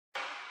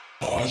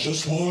I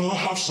just wanna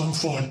have some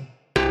fun.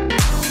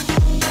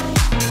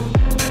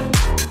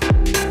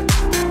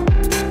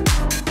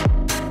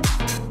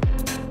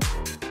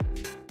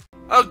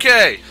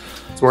 Okay.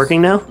 It's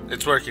working now?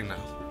 It's working now.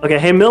 Okay,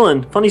 hey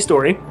Millen, funny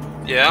story.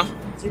 Yeah?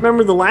 So you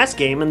remember the last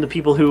game and the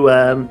people who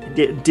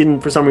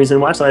didn't for some reason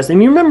watch the last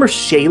game? You remember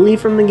Shaylee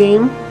from the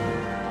game?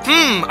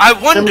 I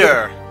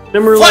wonder.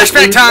 Remember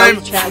Flashback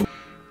time!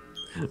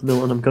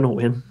 Millen, I'm gonna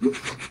win.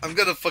 I'm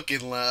gonna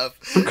fucking laugh.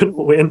 I'm gonna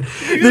win.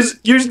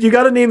 You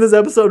gotta name this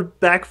episode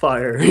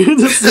Backfire.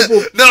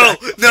 No,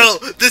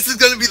 this is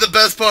gonna be the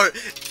best part.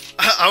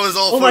 I was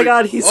all Oh my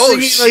god, he's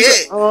singing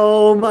shit!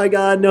 Oh my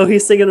god, no,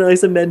 he's singing a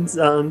nice men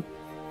song.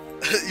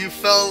 You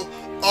fell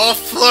off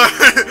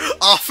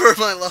for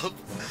my love.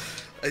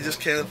 I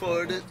just can't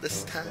afford it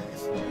this time.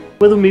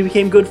 With him, we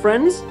became good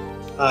friends?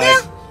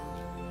 Yeah.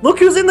 Look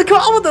who's in the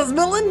call with us,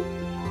 Millen!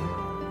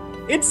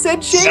 It said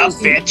Shaylee.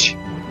 Sup, bitch?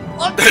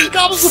 Look, he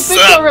called us a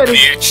bitch already!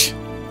 Bitch.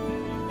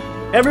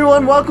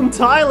 Everyone, welcome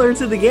Tyler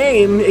to the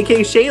game,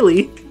 aka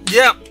Shaylee.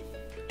 Yeah.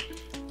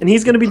 And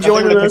he's gonna be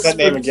joining us. That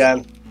name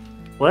again.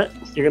 What?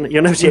 You're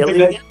gonna have Shaylee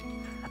again?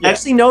 Yeah.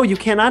 Actually, no, you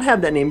cannot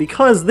have that name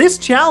because this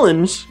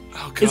challenge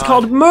is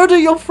called Murder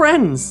Your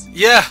Friends.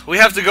 Yeah, we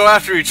have to go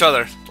after each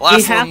other.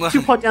 We have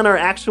to put down our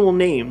actual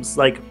names.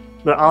 Like,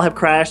 I'll have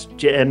Crash,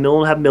 and Millen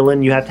will have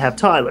Millen, you have to have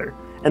Tyler.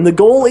 And the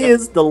goal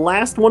is the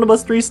last one of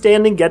us three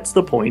standing gets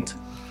the point.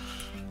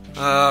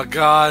 Oh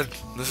god,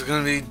 this is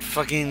gonna be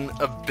fucking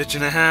a bitch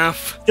and a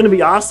half. It's gonna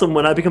be awesome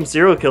when I become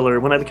serial killer,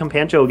 when I become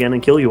Pancho again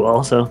and kill you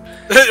all, so.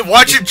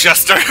 Watch it,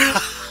 Jester.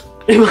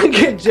 If I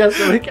get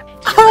Jester,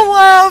 I'll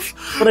laugh.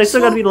 But I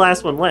still gotta be the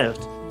last one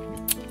left.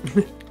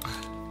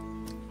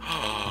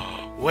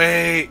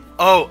 Wait.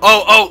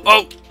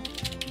 Oh.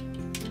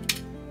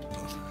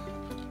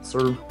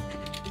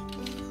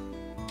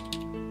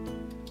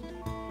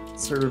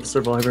 Serve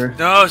Survivor.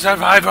 No,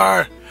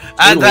 Survivor.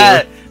 Add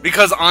that.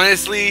 Because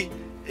honestly,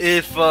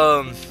 if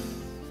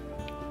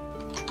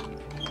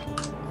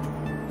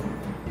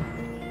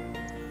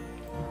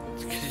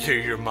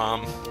your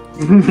mom.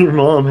 Your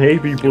mom, hey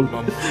people.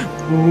 Mom.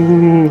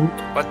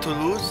 But to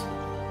lose?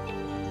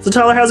 So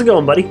Tyler, how's it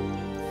going, buddy?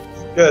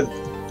 Good.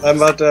 I'm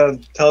about to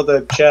tell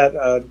the chat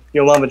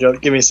your mama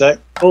joke. Give me a sec.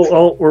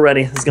 Oh, we're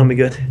ready. This is gonna be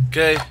good.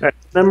 Okay. Right.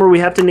 Remember, we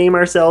have to name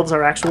ourselves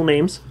our actual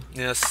names.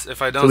 Yes,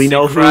 if I don't So we see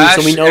know Crash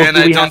who and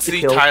I we don't have to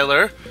see kill.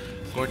 Tyler,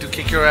 I'm going to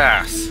kick your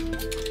ass.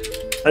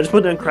 I just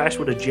put down Crash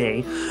with a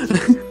J.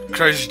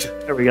 Crushed.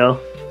 There we go.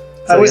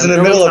 I was in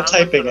the middle of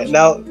typing it.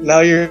 Now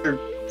your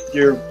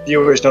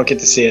viewers don't get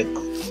to see it.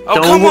 Oh,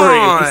 Don't come worry,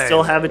 on! we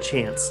still have a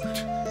chance. No,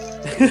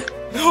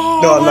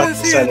 I'm not gonna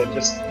send it.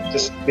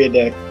 Just be a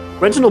dick.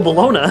 Reginald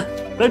Bologna?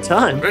 No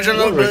time.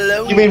 Reginald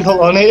Baloney. You mean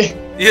Poloni?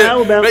 Yeah,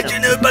 How about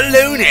Reginald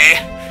Baloney.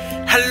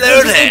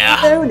 Hello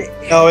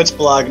there. No, it's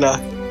Blogna.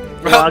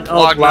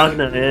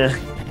 Bologna,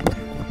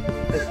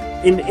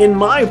 yeah. In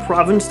my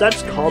province,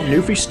 that's called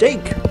Newfie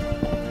steak.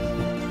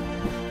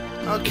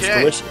 It's Okay.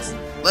 delicious.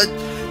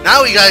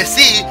 Now we gotta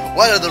see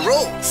what are the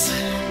rules.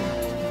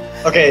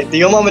 Okay, the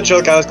Yo Mama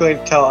joke I was going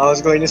to tell, I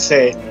was going to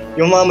say,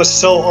 your mom was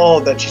so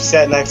old that she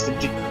sat next to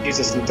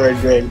Jesus in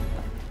 3rd grade.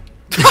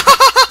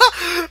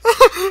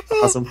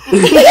 Awesome.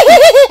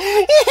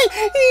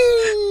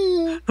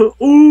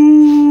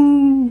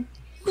 Ooh.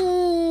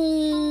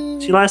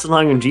 She lasted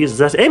longer than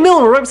Jesus. Hey,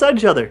 Millen, we're right beside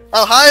each other.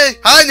 Oh, hi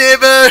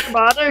neighbor.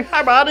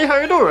 Hi, buddy. How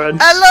you doing?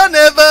 Hello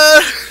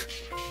neighbor.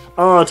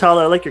 Oh,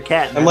 Tyler, I like your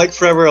cat. I'm like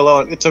forever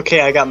alone. It's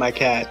okay, I got my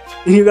cat.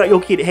 You got your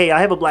kitty. Hey,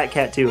 I have a black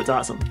cat too. It's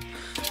awesome.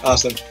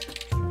 Awesome.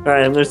 All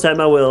right, I'm gonna set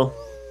my will.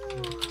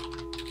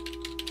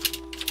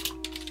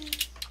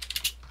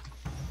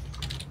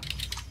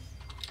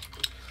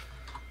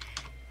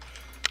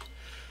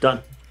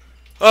 Done.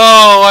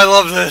 Oh, I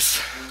love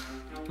this.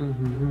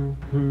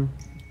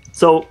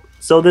 So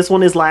this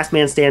one is last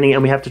man standing,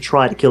 and we have to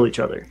try to kill each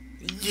other.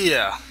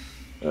 Yeah.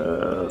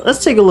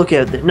 Let's take a look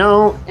at it.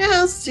 No,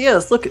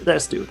 yes. Look at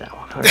let's do that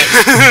one. All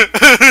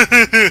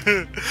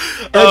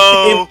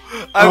right.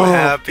 I'm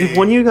happy. If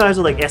one of you guys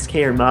are like SK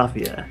or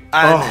Mafia,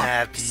 I'm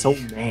happy. So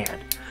mad.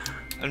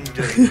 I'm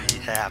really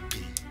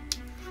happy.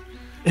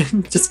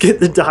 Just get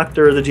the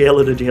doctor or the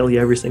jailer to jail you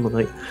every single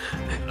night.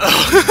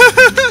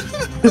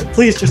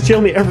 Please, just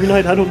jail me every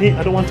night. I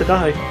don't want to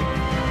die.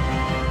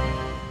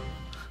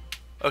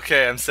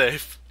 Okay, I'm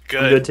safe.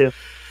 Good. I'm good too.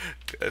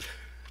 Good.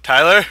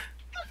 Tyler?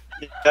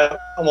 Yeah,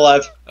 I'm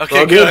alive.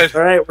 Okay, good.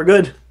 All right, we're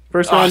good.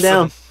 First round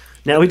Awesome. down.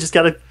 Now we just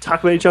gotta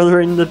talk about each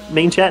other in the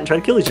main chat and try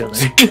to kill each other.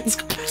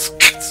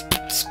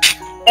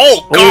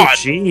 Oh God! Oh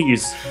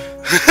jeez.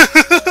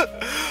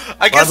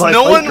 I guess Bye-bye,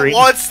 no pipe one dream.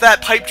 wants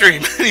that pipe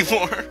dream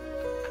anymore.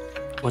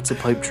 What's a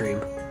pipe dream?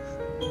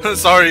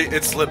 Sorry,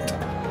 it slipped.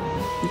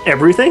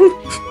 Everything?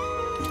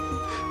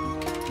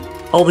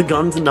 All the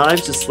guns and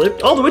knives just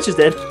slipped. Oh, the witch is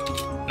dead.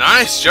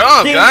 Nice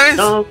job, Ding guys.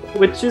 dong, the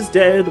witch is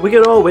dead. The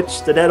wicked old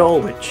witch, the dead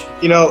old witch.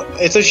 You know,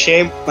 it's a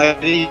shame I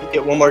didn't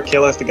get one more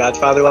kill as the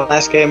Godfather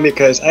last game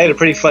because I had a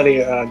pretty funny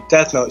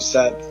Death Note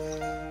set.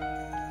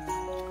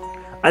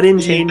 I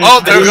didn't change.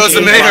 Oh, there I didn't goes the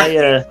change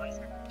mayor.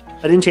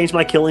 I didn't change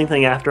my killing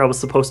thing after I was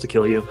supposed to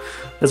kill you.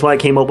 That's why I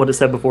came up with what it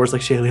said before. It's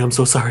like, Shaylee, I'm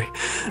so sorry.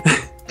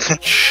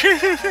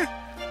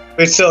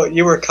 Wait, so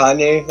you were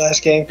Kanye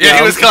last game? Yeah,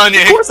 he was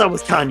Kanye. Of course I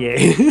was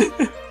Kanye.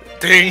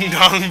 Ding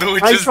dong, the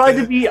witch I is tried to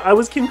dead. be, I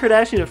was Kim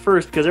Kardashian at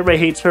first because everybody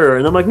hates her.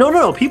 And I'm like,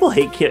 no, people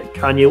hate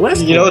Kanye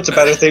West. You know what's a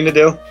better thing to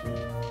do?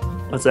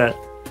 What's that?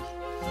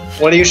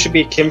 One of you should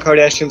be Kim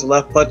Kardashian's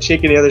left butt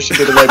cheek, and the other should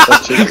be the right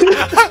butt cheek.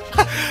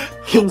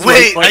 Kim's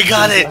Wait, like,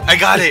 I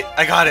got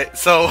it.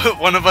 So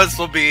one of us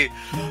will be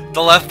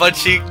the left butt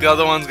cheek, the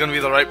other one's gonna be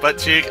the right butt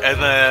cheek, and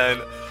then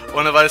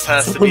one of us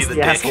has to be someone's the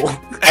the dick. asshole.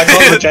 I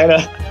call it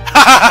vagina.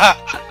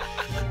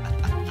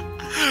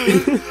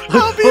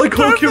 I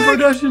call Kim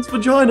Kardashian's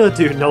vagina,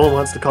 dude. No one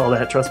wants to call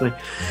that. Trust me.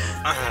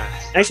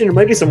 Actually, there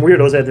might be some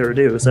weirdos out there who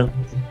do. So,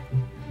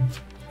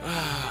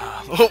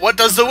 What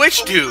does the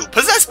witch do?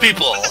 Possess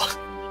people.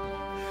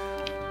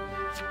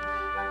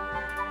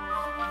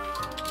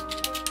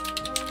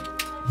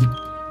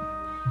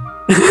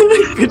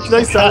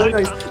 nice, Tyler.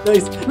 Nice.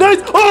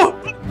 Oh,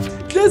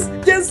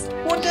 yes.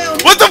 One down.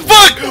 What the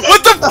fuck?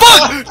 What the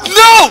fuck?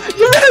 No!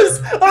 Yes.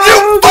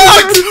 You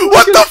fucked!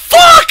 What the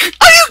fuck?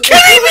 Are you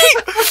kidding me?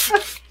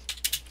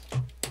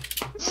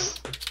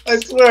 I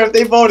swear, if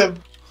they vote him.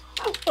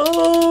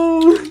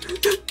 Oh.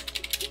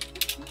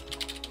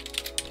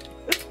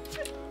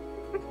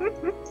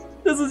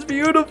 This is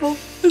beautiful.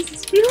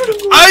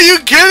 Are you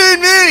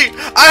kidding me?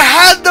 I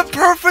had the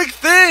perfect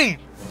thing.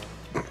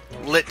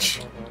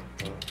 Lich.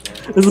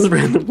 This is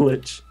random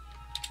glitch.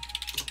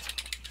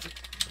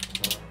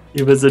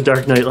 It was a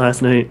dark night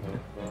last night.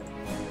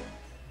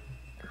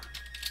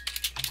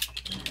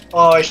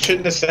 Oh, I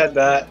shouldn't have said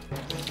that.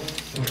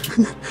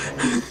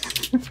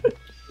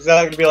 Is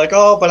that gonna be like,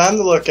 oh, but I'm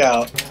the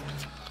lookout?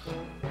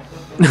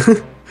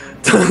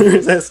 Tyler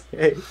is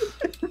SK.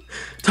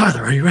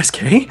 Tyler, are you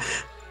SK?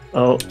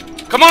 Oh.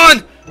 Come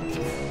on!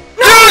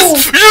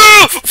 Yes!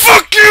 Yeah!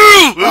 Fuck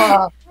you!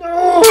 No!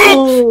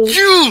 Fuck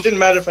you! Didn't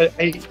matter if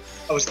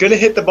I was gonna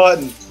hit the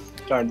button.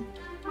 Darn.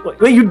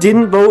 Wait, you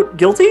didn't vote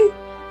guilty?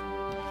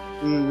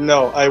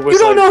 No, I was. You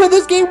don't know how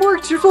this game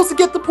works. You're supposed to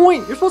get the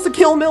point. You're supposed to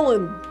kill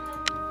Millen.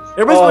 Everybody's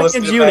this going is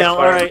against the you best now.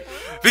 part. All right.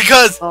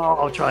 Because Oh,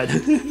 I'll try.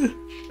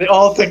 They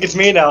all think it's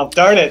me now.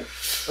 Darn it.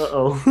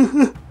 Uh-oh.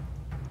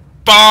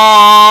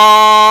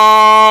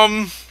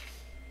 bomb,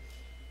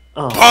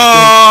 Oh.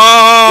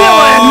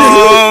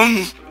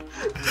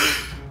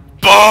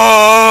 bomb,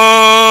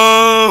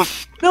 bomb.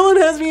 Millen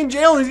has me in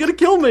jail. He's gonna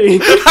kill me.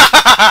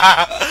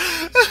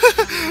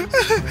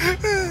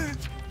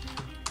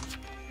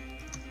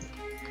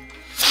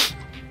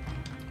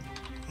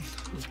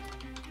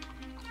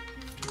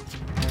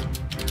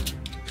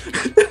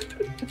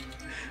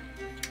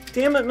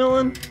 Damn it,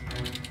 Millen.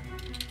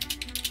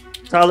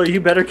 Tyler,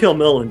 you better kill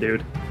Millen,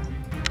 dude.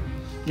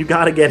 You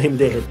gotta get him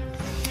dead.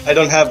 I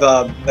don't have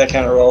that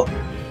kind of roll.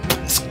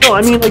 No,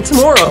 I mean like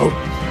tomorrow.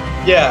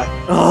 Yeah.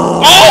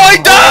 Oh, Oh, I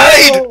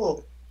died!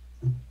 Oh,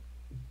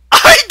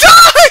 I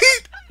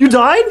died! you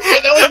died?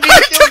 that was me I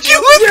that took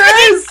killed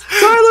Yes!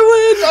 Tyler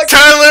wins!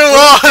 Tyler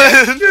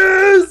won!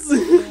 Yes!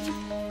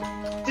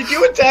 Did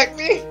you attack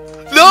me?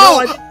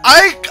 No,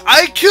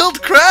 I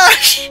killed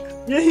Crash!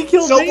 Yeah, he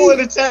killed Someone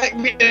me. attacked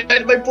me and I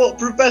had my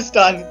bulletproof vest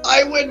on.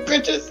 I win,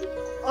 bitches.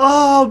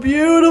 Oh,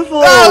 beautiful!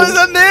 That was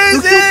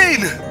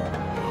amazing!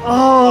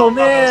 Oh,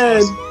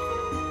 man!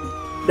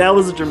 That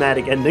was a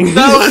dramatic ending.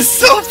 That was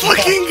so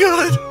fucking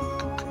good!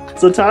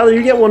 So, Tyler,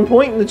 you get 1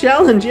 point in the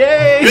challenge.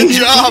 Yay! Good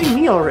You're job.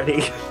 beating me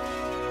already.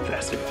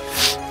 Bastard.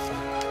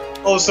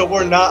 Oh, so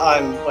we're not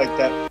on like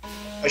that.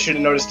 I should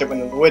have noticed it when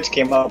the witch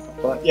came up.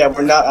 But yeah,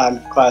 we're not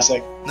on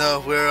classic.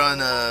 No, we're on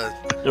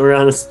We're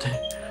on a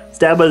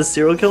stab by the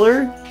serial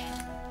killer.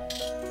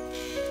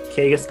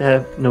 Okay, I guess to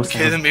have no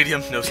okay, the sound.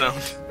 medium, no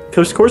sound.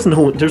 Of course,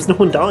 there's no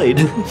one died.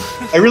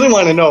 I really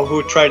want to know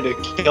who tried to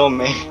kill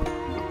me.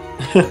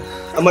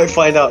 I might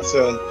find out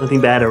soon.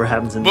 Nothing bad ever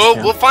happens in this We'll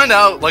town. find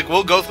out. Like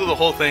we'll go through the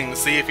whole thing and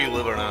see if you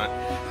live or not.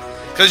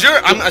 Cause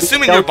I'm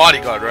assuming you're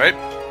bodyguard, right?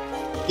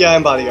 Yeah,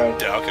 I'm bodyguard.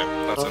 Yeah. Okay.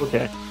 That's Oh,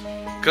 okay.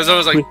 Cause I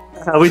was like,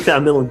 We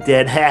found Millen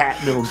dead. Ha!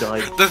 Millen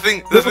died. the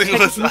thing You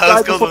was, I died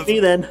was before going. me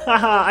then.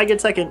 Haha! I get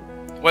second.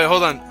 Wait,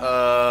 hold on.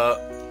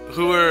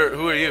 Who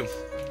are you?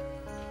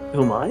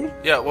 Who am I?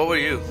 Yeah, what were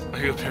you? Are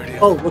you a parody?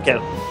 Oh, look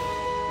out!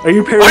 Are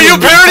you parodying? Are you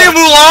parodying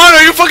Mulan?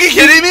 Are you fucking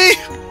kidding me?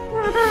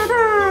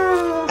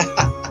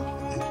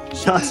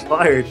 Shots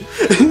fired.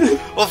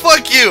 Well,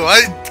 fuck you.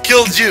 I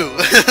killed you.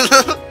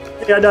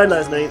 Yeah, I died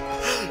last night.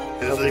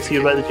 I was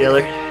executed by the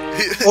jailer.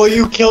 Oh,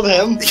 you killed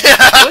him? Yeah.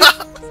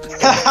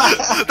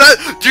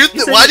 You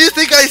said- Why do you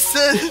think I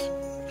said?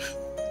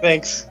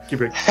 Thanks.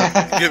 Keep it.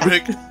 Get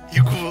Rick.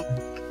 You cool.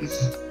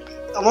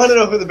 I want to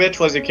know who the bitch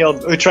was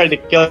who tried to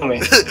kill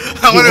me.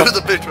 I wonder who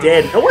the bitch was.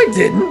 Dead. No, I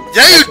didn't.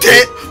 Yeah, you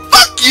did.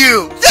 Fuck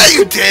you. Yeah,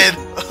 you did.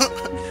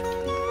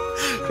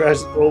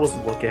 Crash rolls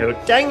the lookout.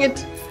 Dang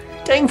it!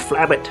 Dang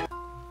flabbit!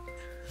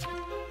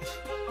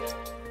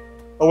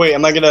 Oh wait,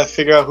 am I gonna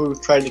figure out who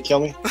tried to kill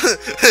me?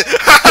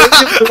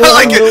 I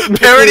like it.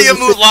 Parody of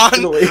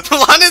Mulan.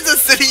 Mulan is a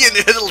city in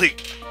Italy.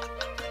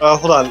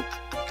 Hold on.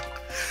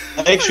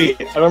 Actually,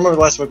 I don't remember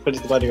the last time I put it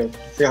to the bodyguard.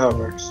 I forget how it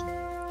works.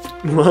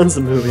 One's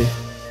a movie.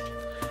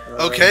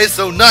 Okay,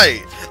 so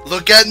night.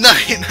 Look at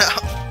night now.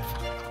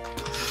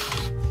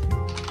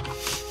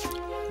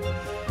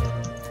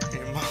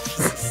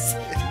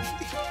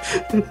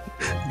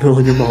 Bill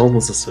and your mom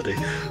was a city.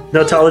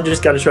 No, Tyler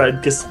just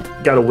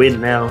gotta win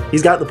now.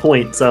 He's got the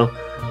point, so.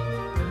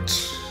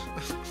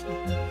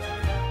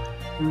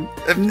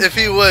 If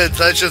he wins,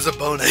 that's just a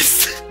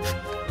bonus.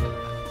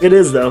 It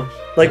is though.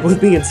 Like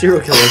with being a serial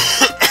killer.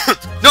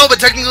 No, but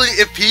technically,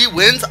 if he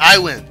wins, I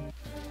win.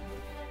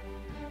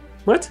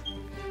 What?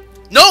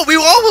 No, we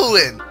all will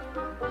win.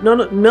 No,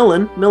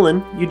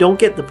 Millen, you don't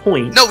get the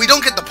point. No, we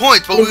don't get the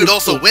points, but we would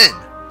also win.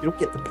 You don't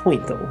get the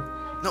point though.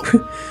 No,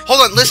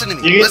 hold on, listen to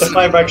me. You get the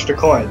 5 extra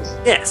coins.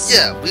 Yes.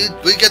 Yeah,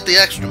 we get the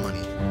extra money.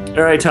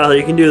 All right, Tyler,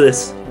 you can do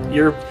this.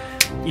 Your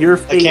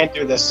I can't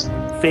do this.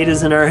 fate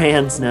is in our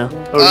hands now. Oh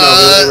no, the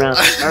other way around.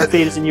 Our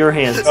fate is in your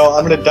hands. Oh,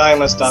 I'm gonna die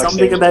unless Doc Something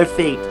saves about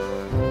fate.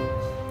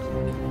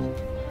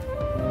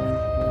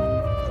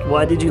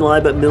 Why did you lie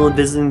about Millen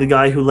visiting the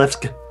guy who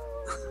left?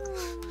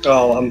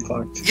 Oh, I'm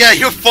fucked. Yeah,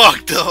 you're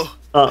fucked though.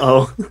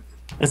 Uh-oh.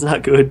 That's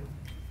not good.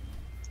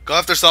 Go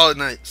after Solid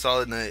Knight.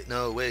 Solid Knight.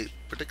 No, wait.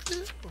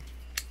 Predict.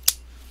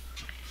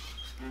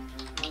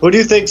 Who do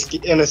you think's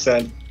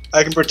innocent?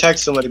 I can protect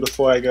somebody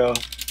before I go.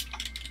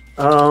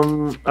 I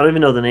don't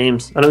even know the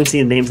names. I don't even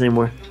see the names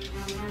anymore.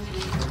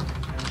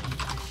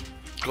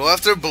 Go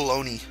after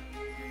Baloney.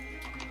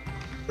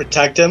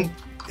 Protect him?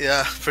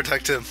 Yeah,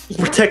 protect him.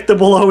 Protect the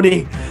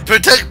baloney.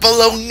 Protect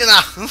Bologna.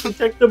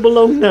 Protect the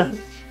bologna.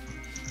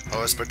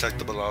 Always protect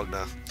the Bologna.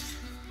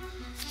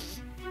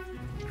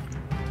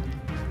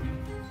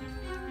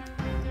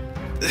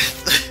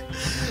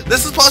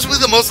 This is possibly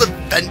the most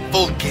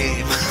eventful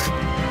game.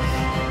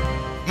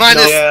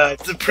 Minus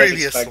the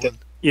previous one.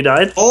 You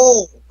died?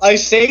 Oh, I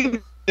saved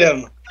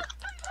him.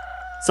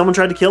 Someone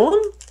tried to kill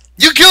him?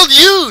 You killed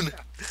Yoon!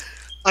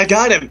 I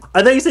got him.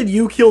 I thought you said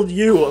you killed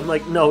you. I'm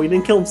like, no, he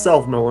didn't kill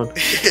himself, Millen.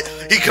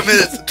 He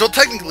committed... Well,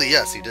 technically,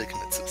 yes, he did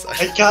commit suicide.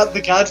 I got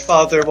the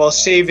Godfather while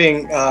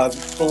saving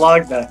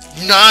Bologna.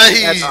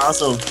 Nice! That's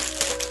awesome.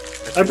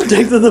 I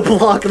protected the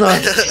Bologna.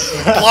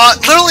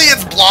 Literally,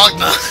 it's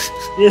Blogna.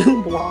 Yeah,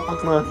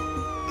 Bologna.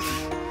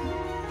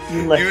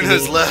 You left Yoon me.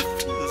 has left.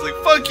 It's like,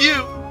 fuck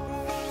you!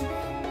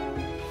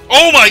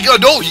 Oh my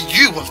god, no,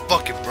 you was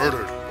fucking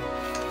murdered.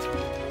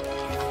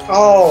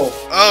 Oh.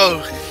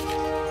 Oh.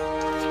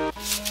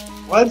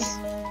 What?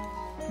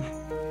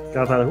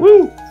 Godfather.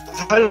 Woo!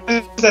 How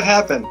did that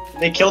happen?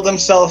 They killed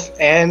themselves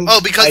and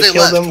Oh, because I they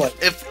killed left.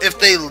 them. If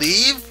they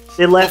leave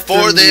They left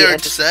before during they the are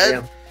end- said,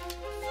 yeah.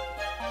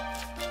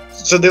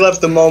 So they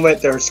left the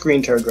moment their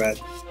screen turned red.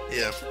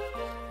 yeah.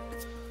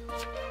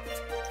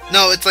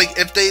 No, it's like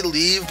if they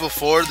leave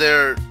before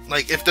they're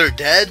like if they're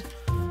dead,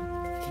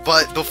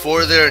 but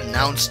before they're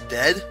announced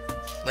dead,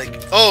 like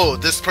oh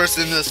this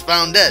person is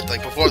found dead,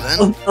 like before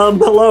then.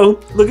 Hello.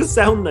 Look at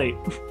Sound Knight.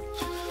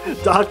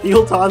 Doc,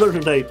 heal Tyler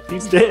tonight.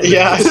 He's dead.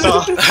 Yeah, I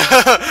saw.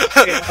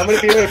 Okay, I'm gonna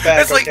be right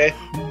back. It's like- Okay.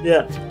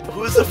 Yeah.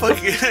 Who's the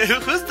fucking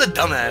who's the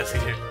dumbass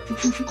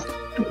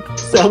here?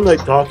 Sound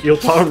Knight, Doc, heal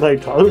Tyler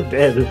tonight. Tyler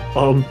dead.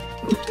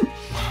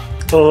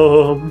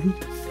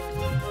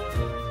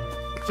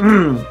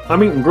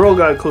 I'm eating Girl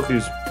Guide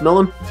cookies.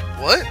 Millen?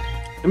 What?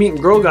 I'm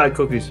eating Girl Guide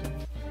cookies.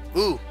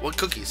 Ooh, what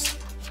cookies?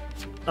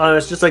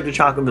 It's just like the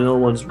chocolate vanilla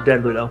ones,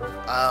 deadly though.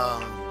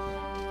 Um,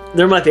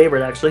 They're my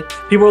favorite, actually.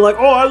 People are like,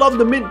 "Oh, I love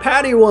the mint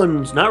patty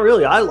ones." Not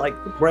really. I like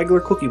the regular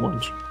cookie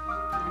ones.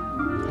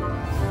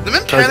 the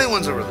mint patty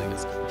ones are really good.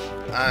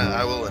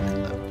 I will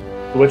admit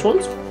that. Which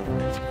ones?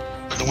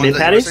 The ones Mint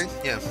that patties? you were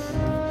saying? Yeah.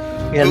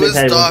 Yeah, Who mint is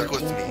patty Doc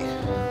ones. with me?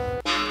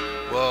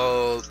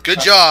 Well, good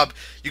job.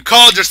 You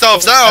called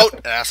yourselves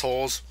out,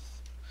 assholes.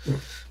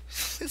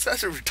 These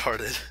guys are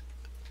retarded.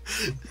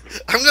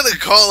 I'm gonna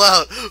call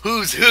out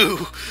who's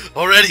who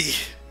already.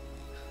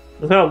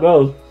 That's how it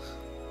goes.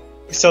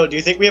 So, do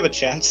you think we have a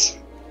chance?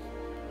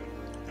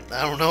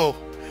 I don't know.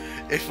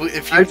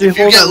 If Actually, you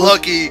hold get on.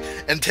 lucky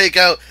and take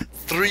out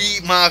 3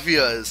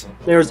 mafias.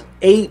 There's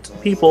 8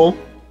 people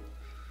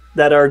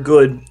that are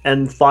good,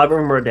 and 5 of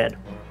them are dead.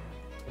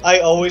 I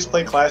always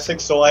play classic,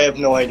 so I have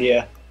no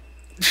idea.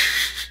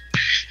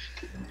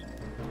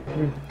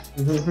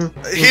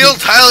 Heal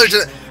Tyler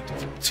to...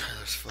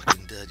 Tyler's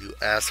fucking dead, you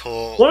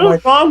asshole. What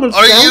is wrong with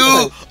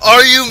Sound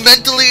Are you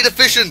mentally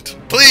deficient?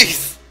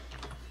 Please.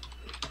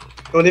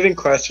 Don't even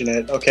question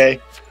it, okay?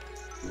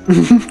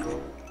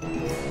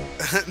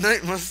 That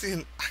night must be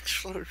an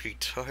actual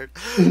retard.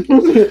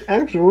 Knight?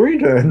 Actual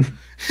retard.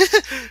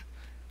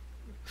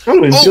 Oh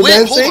wait,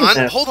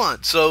 hold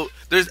on. So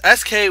there's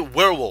SK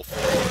Werewolf.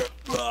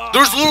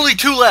 There's literally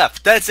 2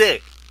 left. That's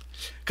it.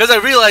 Because I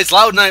realized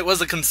Loud Knight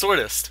was a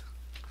consortist.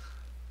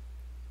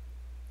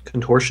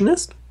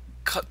 Contortionist?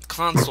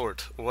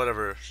 Consort, or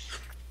whatever.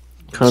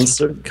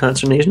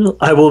 Consternational?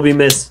 I will be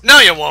missed. No,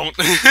 you won't.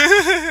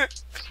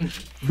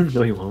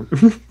 No, you won't.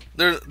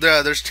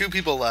 There's 2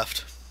 people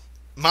left.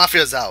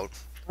 Mafia's out.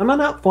 I'm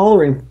not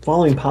following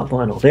Pop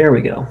Vinyl. There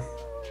we go.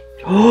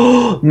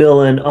 Oh,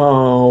 Millen.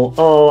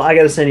 Oh, I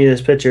gotta send you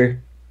this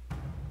picture.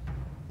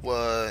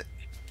 What?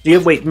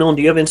 Wait, Millen,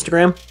 do you have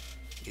Instagram?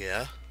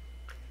 Yeah.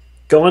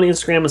 Go on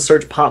Instagram and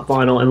search Pop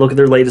Vinyl and look at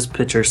their latest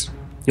pictures.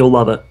 You'll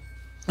love it.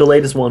 The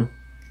latest one.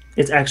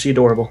 It's actually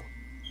adorable.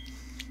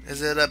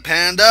 Is it a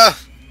panda?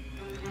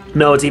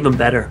 No, it's even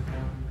better.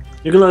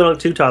 You can look it up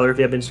too, Tyler, if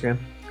you have Instagram.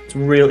 It's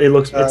real. It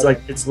looks. It's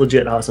like it's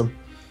legit awesome.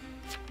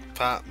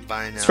 Pop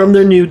Vinyl. It's from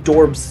their new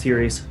Dorbs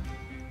series.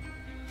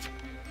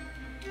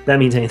 That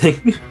means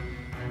anything.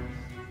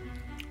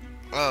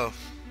 Oh.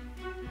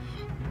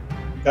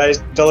 Guys,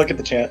 don't look at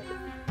the chat.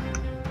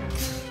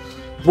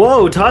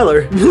 Whoa,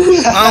 Tyler.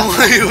 I'm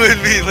like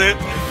with me, Lynn.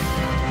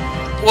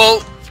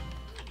 Well.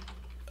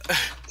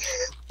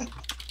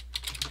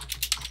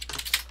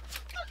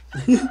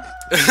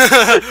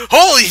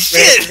 Holy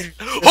shit!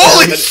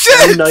 Holy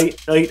shit!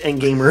 Knight and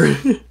Gamer.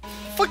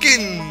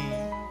 Fucking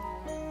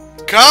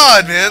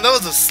God, man, that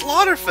was a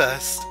slaughter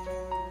fest.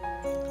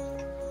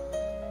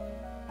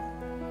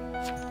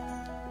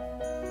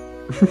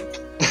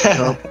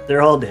 Oh,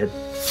 they're all dead.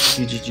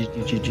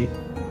 GG.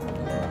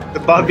 The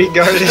Bobby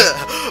Garden.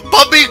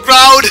 Bobby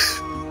Groud.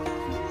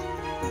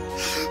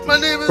 My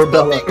name is For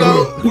Bella.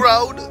 Bobby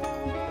Groud.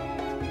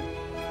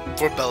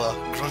 For Bella,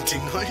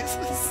 grunting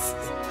noises.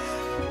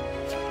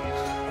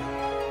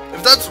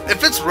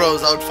 If it's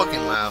Rose, I would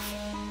fucking laugh.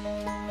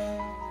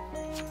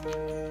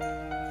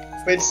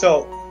 Wait,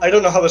 so I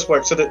don't know how this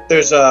works. So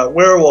there's a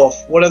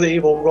werewolf. What other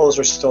evil roles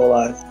are still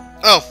alive?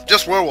 Oh,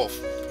 just werewolf.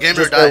 Gamer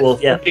Just died.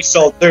 werewolf, yeah. Okay,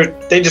 so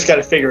they just got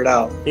to figure it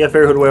out. Yeah,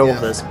 figure out who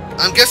werewolf is.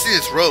 I'm guessing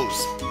it's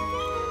Rose.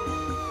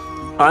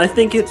 I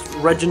think it's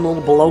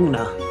Reginald Bologna.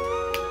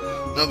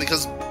 No,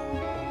 because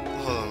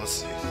hold on, let's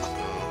see.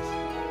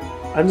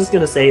 Oh, I'm just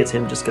gonna say it's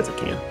him just because I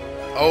can.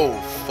 oh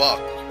fuck.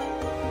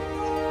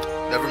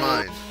 Never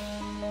mind.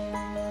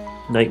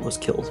 Knight was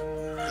killed.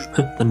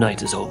 The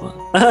night is over.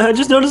 I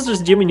just noticed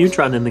there's Jimmy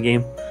Neutron in the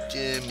game.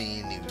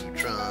 Jimmy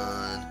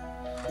Neutron.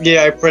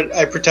 Yeah,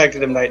 I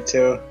protected him, Knight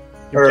too.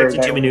 You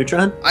protected Jimmy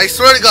Neutron? I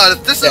swear to God,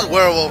 if this is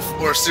werewolf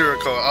or serial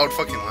killer, I would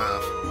fucking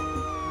laugh.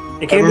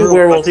 It can't be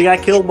werewolf. He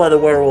got killed by the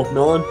werewolf,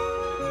 Millen.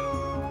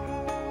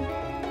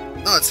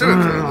 No, it's serial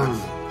killer.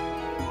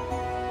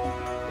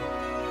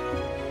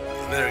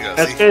 There we go.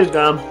 That's See? good,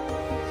 Dom.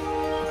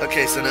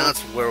 Okay, so now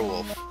it's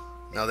werewolf.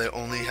 Now they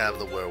only have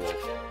the werewolf.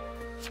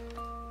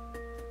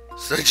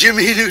 So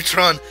Jimmy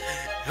Neutron.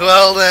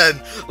 Well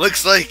then,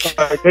 looks like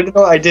Good to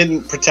know I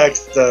didn't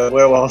protect the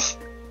werewolf.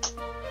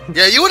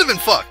 yeah, you would have been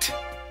fucked.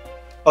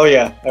 Oh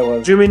yeah, I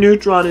was. Jimmy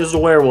Neutron is the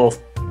werewolf.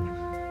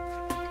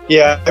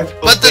 Yeah.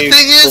 But the thing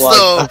is,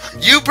 though,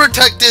 you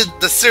protected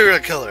the serial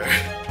killer.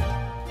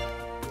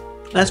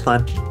 That's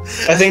fine.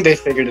 I think they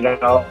figured it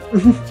out.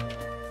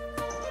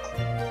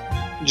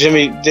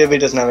 Jimmy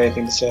doesn't have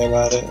anything to say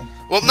about it.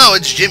 Well, no,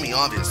 it's Jimmy,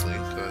 obviously,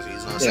 because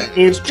he's not saying it.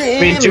 It's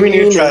Jimmy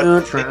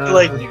Neutron. Did you,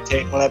 like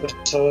mutate one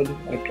episode?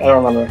 Like, I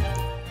don't remember.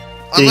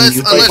 Unless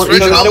Like,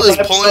 Reginald is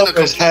one pulling a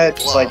episode, his head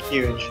complete was bluff. like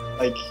huge.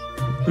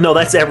 Like No,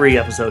 that's every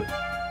episode.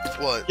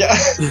 What? yeah.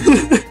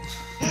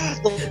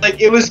 Like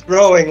it was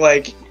growing.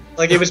 Like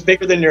it was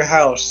bigger than your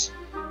house.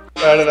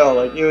 I don't know.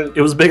 Like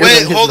It was bigger Wait,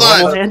 than his hold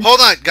normal on. hand. Hold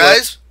on,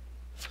 guys.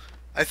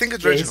 I think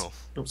it's Yes. Reginald.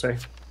 Oh, sorry.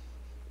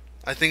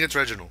 I think it's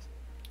Reginald.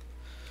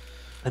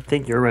 I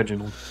think you're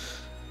Reginald.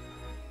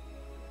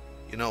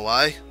 You know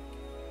why?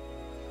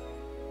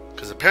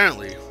 Because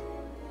apparently,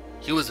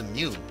 he was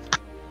immune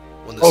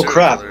when the Oh, serial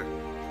crap. killer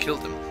killed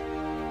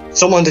him.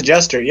 someone's a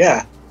jester.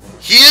 Yeah.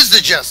 He is the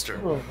jester.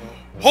 Oh.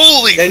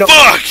 Holy They know-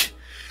 fuck!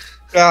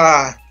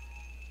 Ah.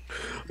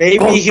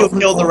 Maybe he'll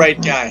kill the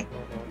right guy.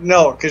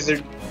 No, because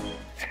they're.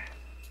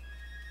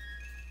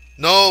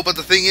 No, but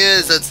the thing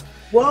is, that's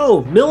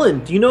Whoa,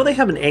 Millen, do you know they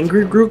have an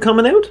Angry Groot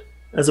coming out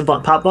as a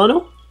Pop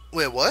Vinyl?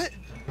 wait, what?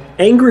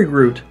 Angry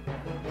Groot.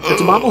 It's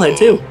a bobblehead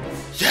too.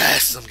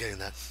 Yes, I'm getting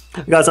that.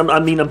 Guys, I'm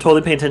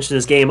totally paying attention to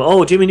this game.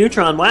 Oh, Jimmy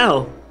Neutron,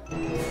 wow.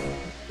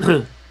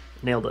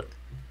 Nailed it.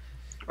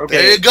 Okay.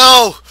 There you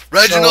go.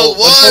 Reginald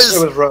So, let's hope it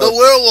was was Rose. the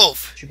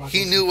werewolf.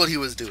 He knew what he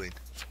was doing.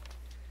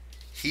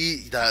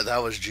 That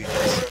was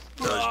genius.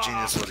 That was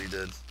genius what he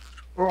did.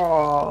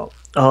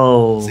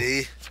 Oh.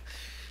 See?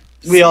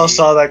 We all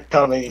saw that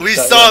coming. We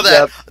So, saw that.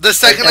 yep. The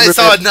second I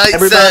saw Knight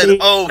said,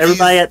 "Oh,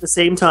 everybody at the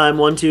same time.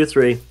 1, 2,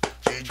 3.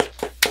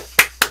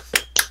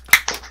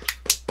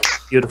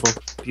 Beautiful,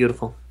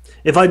 beautiful.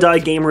 If I die,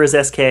 gamer is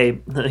SK.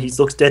 He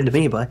looks dead to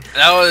me, but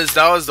that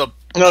was the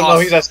No,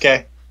 he's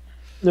SK.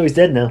 no, he's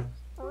dead now.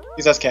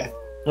 He's SK.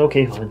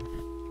 Okay, fine.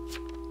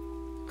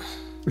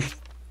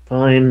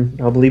 Fine,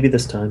 I'll believe you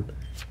this time.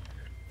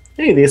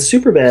 Hey, they have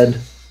super bad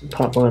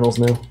Pop Vinyls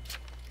now.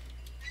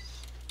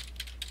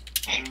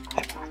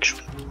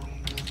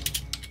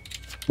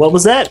 What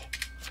was that?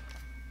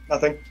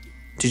 Nothing.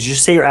 Did you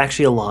say you're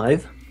actually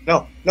alive?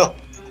 No.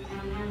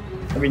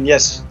 I mean,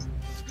 yes.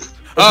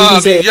 I was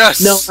gonna say-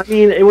 yes. No, I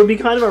mean, it would be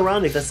kind of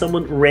ironic that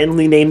someone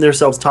randomly named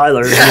themselves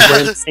Tyler and was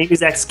wearing the same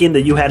exact skin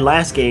that you had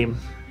last game,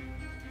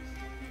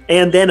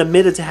 and then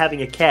admitted to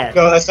having a cat.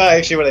 No, that's not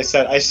actually what I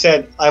said. I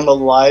said I'm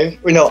alive.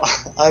 Wait, no,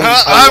 I'm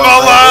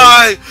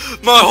alive.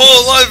 My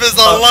whole life is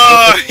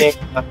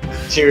a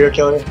lie. Serial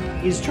killer.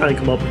 He's trying to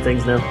come up with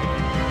things now.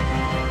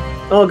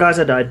 Oh, guys,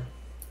 I died.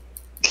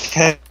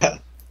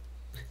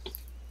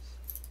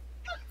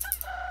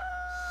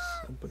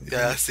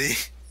 Yeah, see?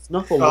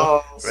 Snuffle.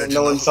 Oh,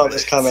 no one saw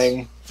this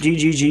coming.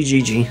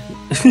 GG.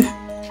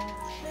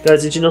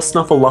 Guys, did you know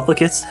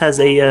Snuffleupagus has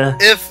a,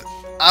 If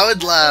I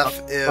would laugh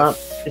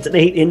if it's an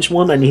 8-inch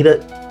one, I need it.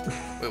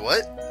 wait,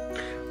 what?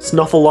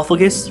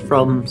 Snuffleupagus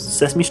from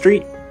Sesame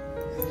Street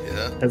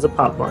Yeah. has a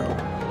pop vinyl.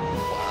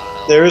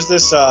 There was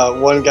this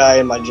one guy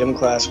in my gym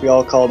class. We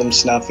all called him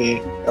Snuffy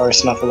or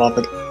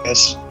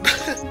Snuffleupagus.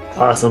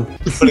 Awesome.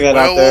 Putting that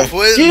out there. Werewolf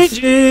wins.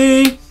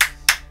 GG!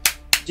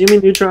 Jimmy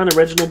Neutron and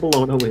Reginald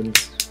Bologna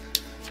wins.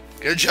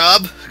 Good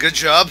job.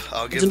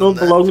 I'll give Reginald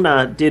him that.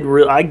 Bologna did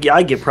real. I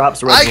give props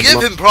to I Reginald give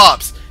Bologna. him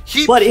props.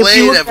 He But if played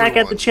you look everyone. back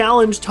at the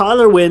challenge,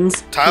 Tyler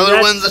wins. Tyler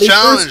Congrats wins the on his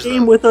challenge, First game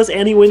though. with us,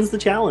 and he wins the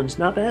challenge.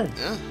 Not bad.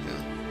 Yeah.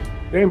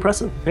 Very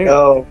impressive. Very.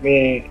 Oh,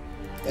 me.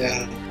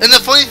 Yeah. And the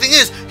funny thing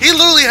is, he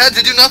literally had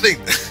to do nothing.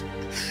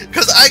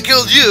 Because I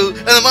killed you,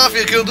 and the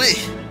Mafia killed me.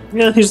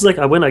 Yeah, he's just like,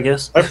 I win, I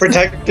guess. I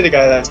protected a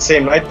guy that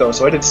same night though,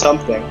 so I did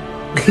something.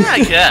 Yeah,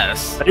 I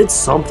guess. I did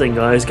something,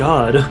 guys.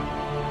 God.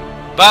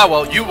 But,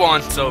 well, you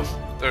won, so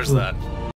there's that.